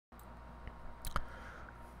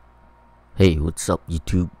Hey, what's up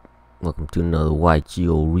YouTube? Welcome to another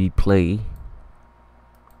YGOPro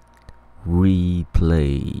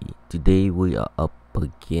replay. Today we are up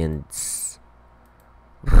against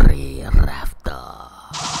Raidraptor.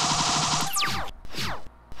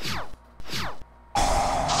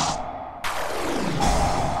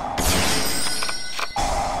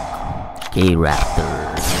 Raptor.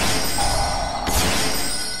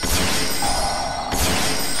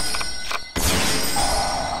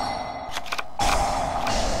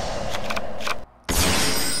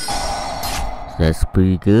 That's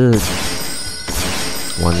pretty good.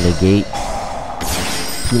 One negate,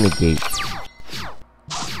 two negates.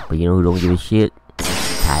 But you know who don't give a shit?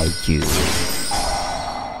 Kaiju.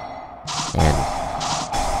 And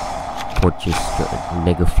Fortress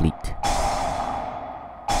Megafleet.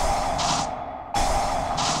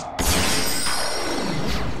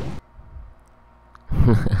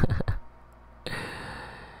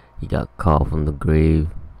 He got called from the grave.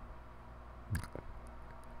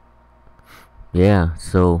 Yeah,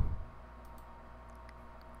 so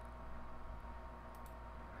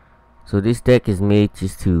this deck is made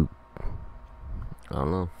just to, I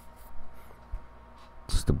don't know,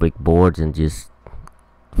 just to break boards and just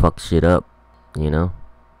fuck shit up, you know.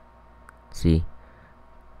 See,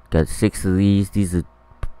 got 6 of these. These are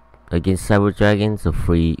against Cyber Dragons, a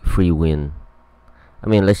free win. I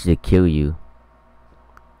mean, unless they kill you.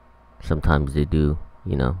 Sometimes they do,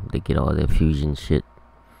 you know. They get all their fusion shit.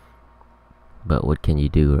 But what can you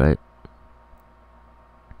do, right?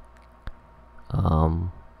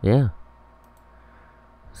 Yeah.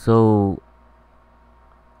 So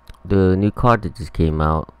the new card that just came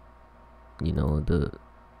out, you know, the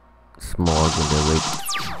Smog and the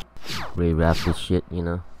Raidraptor shit, you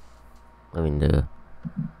know. I mean the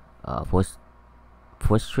Force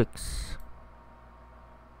Tricks.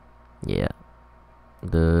 Yeah.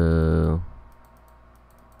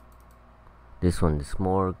 This one, the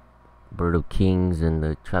Smog, Bird of Kings, and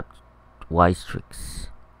the Trapped Wise Tricks.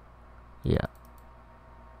 Yeah.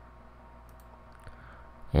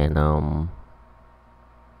 And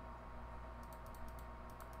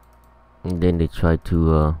then they tried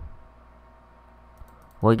to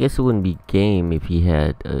well, I guess it wouldn't be game if he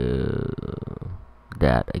had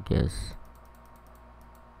that, I guess.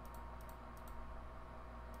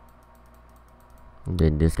 And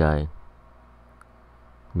then this guy,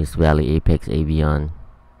 Miss Valley Apex Avion.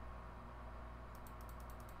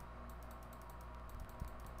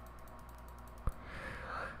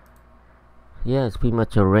 Yeah, it's pretty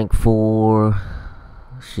much a rank 4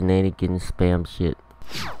 shenanigans spam shit.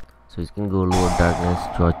 So he's gonna go Allure Of Darkness,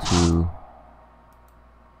 draw 2.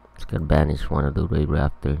 He's gonna banish one of the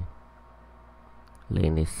Raidraptor.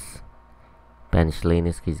 Lanus. Banish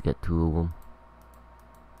Lanus because he's got 2 of them.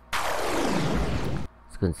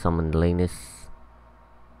 He's gonna summon Lanus.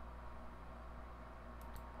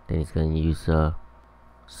 Then he's gonna use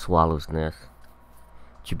Swallow's Nest.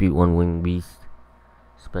 Tribute 1 Winged Beast.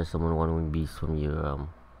 Special summon 1 Winged Beast from your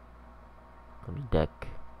deck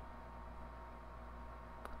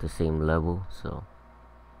at the same level. So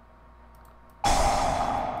bring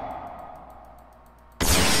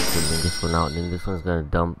this one out, then this one's gonna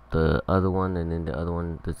dump the other one, and then the other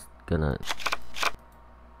one that's gonna,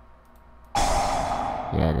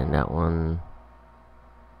 yeah, then that one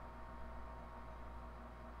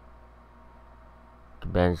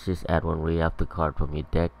can banish this, add 1 Raidraptor card from your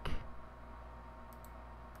deck.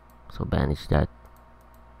 So banish that.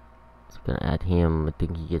 It's gonna add him. I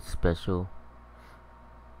think he gets special.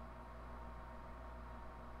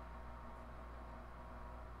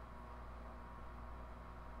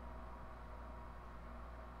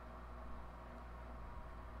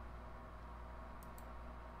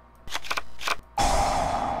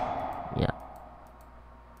 Yeah.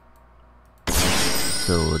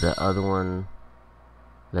 So the other one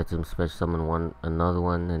lets him special summon another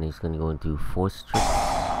one, and he's gonna go into Force Trick.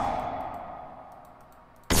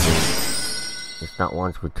 It's not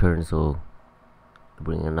once per turn, so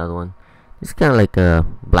bring another one. It's kind of like a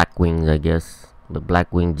Black Wings, I guess. But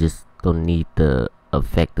Black Wing just don't need the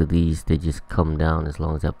effect of these. They just come down as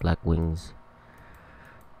long as they have Black Wings.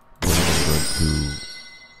 Then we're going to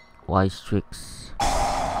Wise Tricks.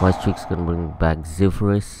 Wise Tricks gonna bring back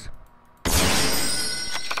Zeroboros.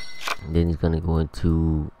 Then he's gonna go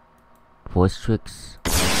into Force Tricks.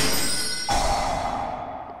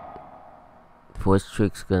 Force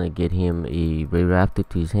Trick's gonna get him a Raidraptor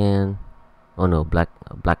to his hand. Oh no, Black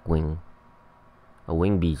Wing. A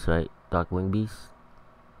Wing Beast, right? Dark Wing Beast.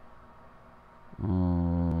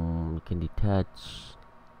 You can detach.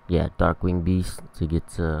 Yeah, Dark Wing Beast. So he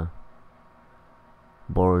gets a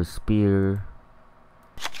Boros Spear.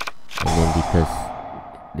 And then because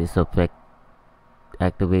this effect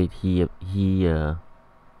activate,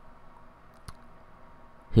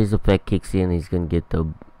 his effect kicks in, he's gonna get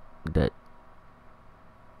that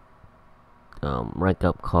rank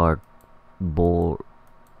up card board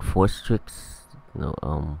force tricks,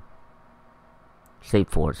 shape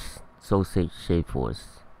force. So shape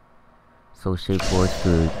force. So shape force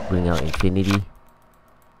to bring out infinity.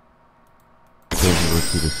 Then we go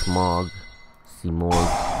to the smog, Simorg.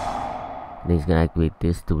 Then he's gonna activate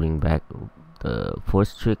this to bring back the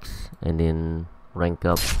force tricks, and then rank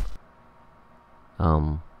up.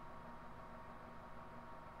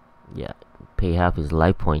 Yeah, pay half his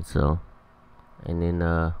life points though, and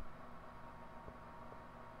then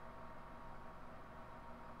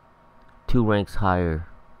 2 ranks higher.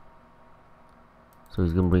 So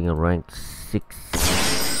he's gonna bring a rank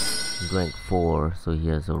 6, rank 4. So he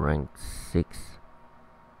has a rank 6,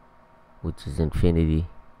 which is infinity.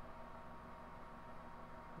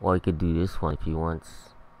 Or he could do this one if he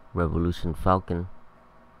wants, Revolution Falcon.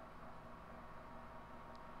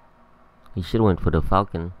 He should have went for the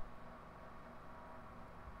Falcon,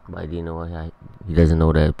 but I didn't know he doesn't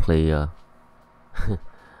know that I play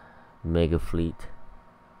Megafleet.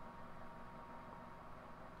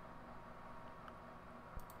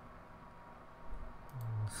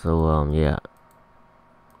 So yeah.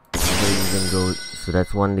 So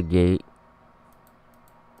that's 1 negate.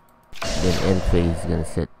 Then end phase is gonna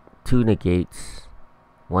set 2 negates.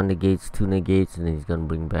 1 negates, 2 negates, and then he's gonna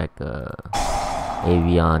bring back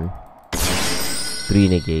Avion. 3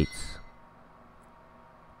 negates.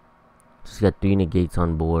 Just got 3 negates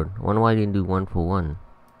on board. I wonder why I didn't do 1 for 1.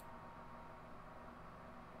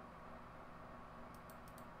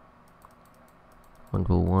 One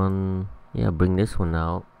for 1. Yeah, bring this one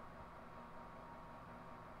out.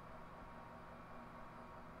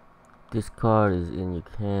 This card is in your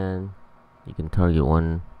hand. You can target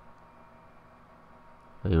 1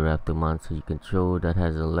 Raidraptor monster you control that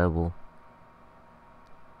has a level.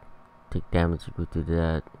 Take damage equal to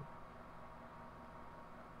that.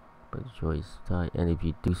 But choice tie. And if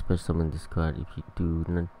you do special summon this card, if you do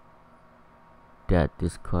not that,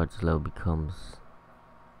 this card's level becomes.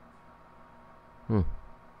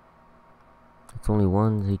 It's only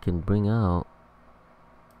 1 he can bring out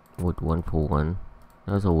with 1 for 1.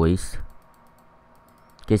 That was a waste.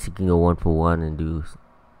 Guess you can go 1 for 1 and do,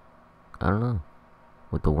 I don't know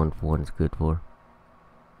what the 1 for 1 is good for.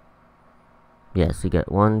 Yeah, so you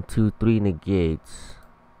got 1, 2, 3 negates.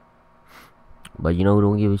 But you know who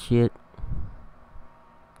don't give a shit?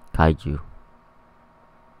 Kaiju.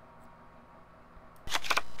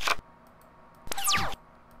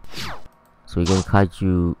 So we're gonna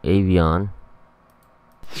Kaiju Avion.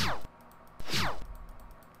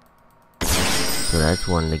 So that's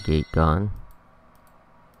 1 negate gone.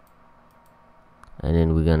 And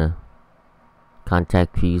then we're gonna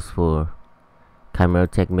contact fuse for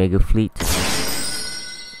Chimeratech Megafleet,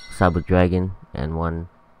 Cyber Dragon, and 1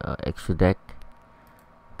 extra deck,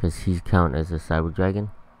 because he's count as a Cyber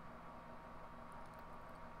Dragon.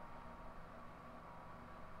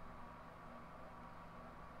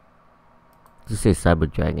 Just say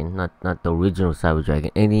Cyber Dragon, not the original Cyber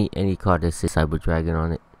Dragon. Any card that says Cyber Dragon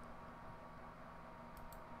on it.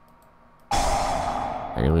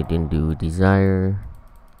 And then we didn't do Desire.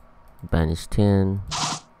 Banish 10.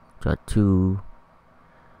 Draw 2.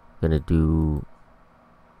 Gonna do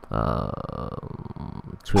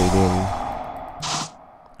trade in.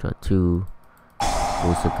 Draw 2.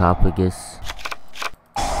 Gold Sarcophagus.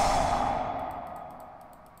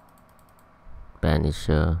 Banish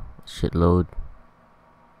shitload.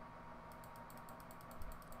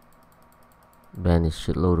 Banish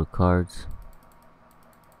shitload of cards.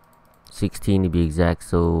 16 to be exact.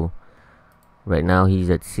 So right now he's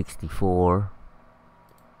at 64.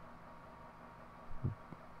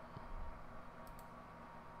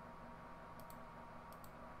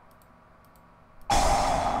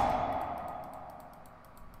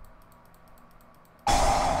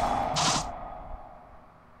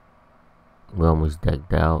 We're almost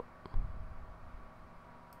decked out.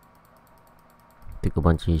 Took a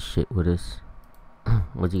bunch of his shit with us.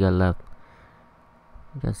 What you got left?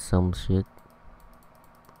 You got some shit.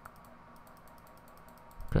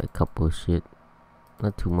 Got a couple of shit.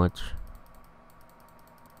 Not too much.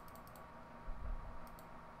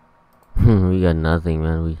 We got nothing,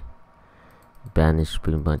 man. We banished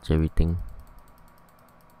pretty much everything.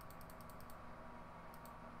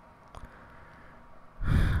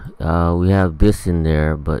 We have this in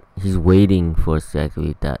there, but he's waiting for us to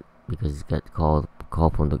activate that because he's got call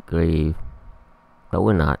from the grave. But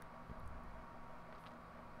we're not.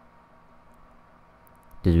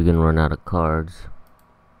 because we're gonna run out of cards.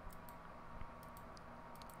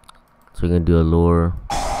 So we're gonna do Allure.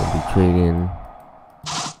 We'll be trading.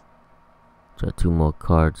 Draw 2 more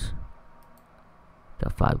cards.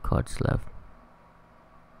 Got 5 cards left.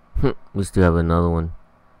 We still have another one.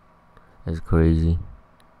 That's crazy.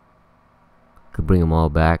 Could bring them all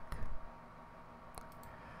back.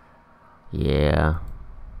 Yeah.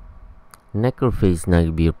 Necroface not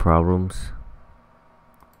gonna be a problems.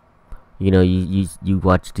 You know, you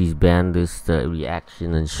watch these bandits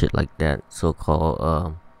reaction and shit like that.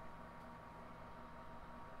 So-called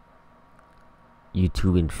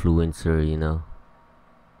YouTube influencer, you know.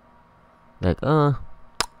 Like,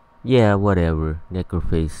 yeah, whatever.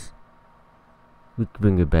 Necroface. We can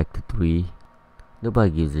bring it back to 3.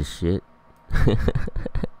 Nobody gives a shit.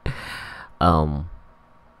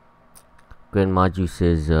 GrenMaju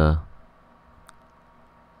says,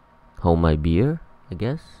 hold my beer, I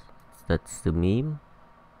guess. That's the meme.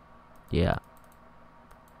 Yeah.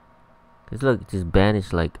 Cause look, it just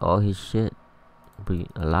banished like all his shit.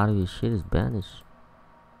 A lot of his shit is banished.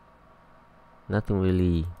 Nothing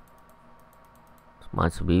really.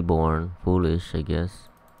 Monster Reborn, foolish, I guess.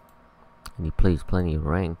 And he plays plenty of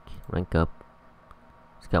rank up.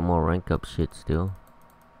 He's got more rank up shit still.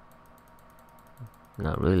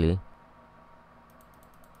 Not really.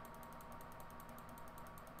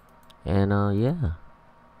 And yeah.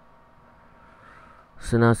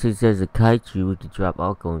 So now since there's a Kaiju, we could drop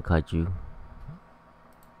Alco and Kaiju.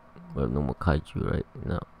 We have no more Kaiju, right?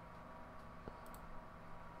 No.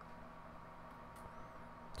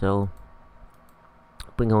 So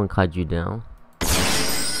bring on Kaiju down.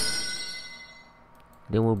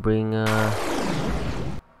 Then we'll bring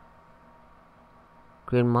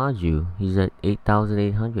GrenMaju. He's at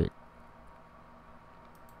 8,800.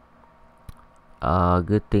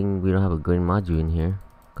 Good thing we don't have a GrenMaju in here,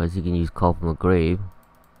 cause he can use Call from the Grave.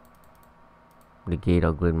 Negate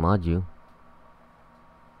our GrenMaju.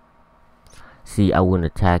 See, I wouldn't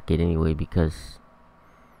attack it anyway because.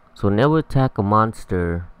 So never attack a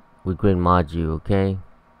monster with GrenMaju, okay?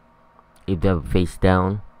 If they have a face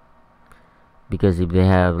down. Because if they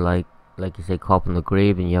have like you say, Call from the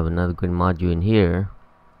Grave, and you have another GrenMaju in here,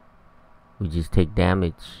 we just take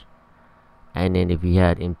damage. And then if you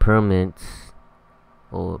had impermanence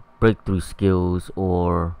or breakthrough skills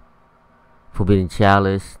or Forbidden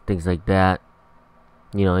Chalice, things like that,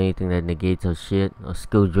 you know, anything that negates our shit, or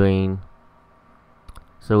skill drain.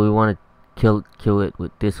 So we want to kill it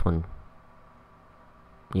with this one,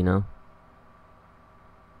 you know,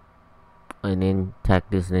 and then attack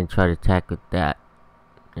this, and then try to attack with that.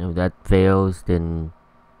 And if that fails, then,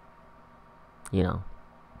 you know,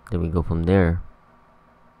 then we go from there.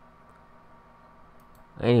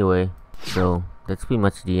 Anyway, so that's pretty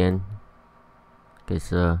much the end.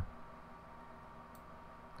 Guess yeah,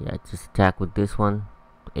 just attack with this one,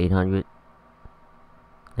 800.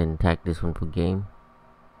 Then attack this one for game.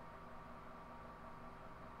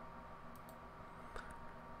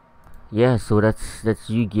 Yeah, so that's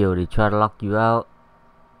Yugioh. They try to lock you out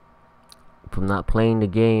from not playing the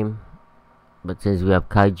game, but since we have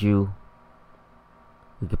Kaiju,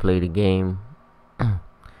 we can play the game.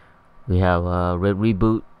 We have Red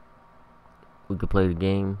Reboot. We can play the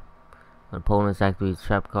game. When opponents activate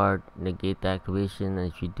trap card, negate the activation,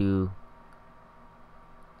 and if you do,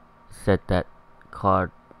 set that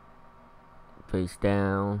card face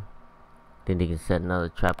down. Then they can set another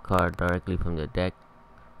trap card directly from the deck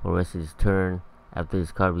for the rest of his turn. After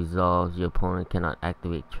this card resolves, your opponent cannot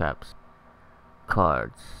activate traps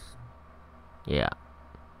cards. Yeah.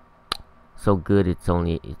 So good, it's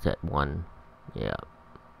at 1. Yeah.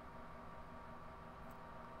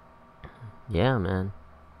 Yeah, man.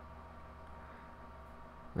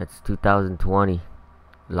 That's 2020.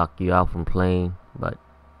 Lock you out from playing, but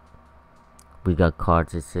we got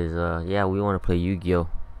cards that says, yeah, we want to play Yu-Gi-Oh,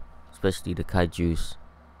 especially the Kaijus.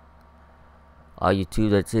 YouTube,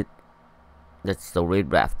 that's it. That's the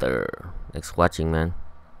Raidraptor. Thanks for watching, man.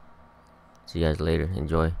 See you guys later.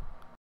 Enjoy.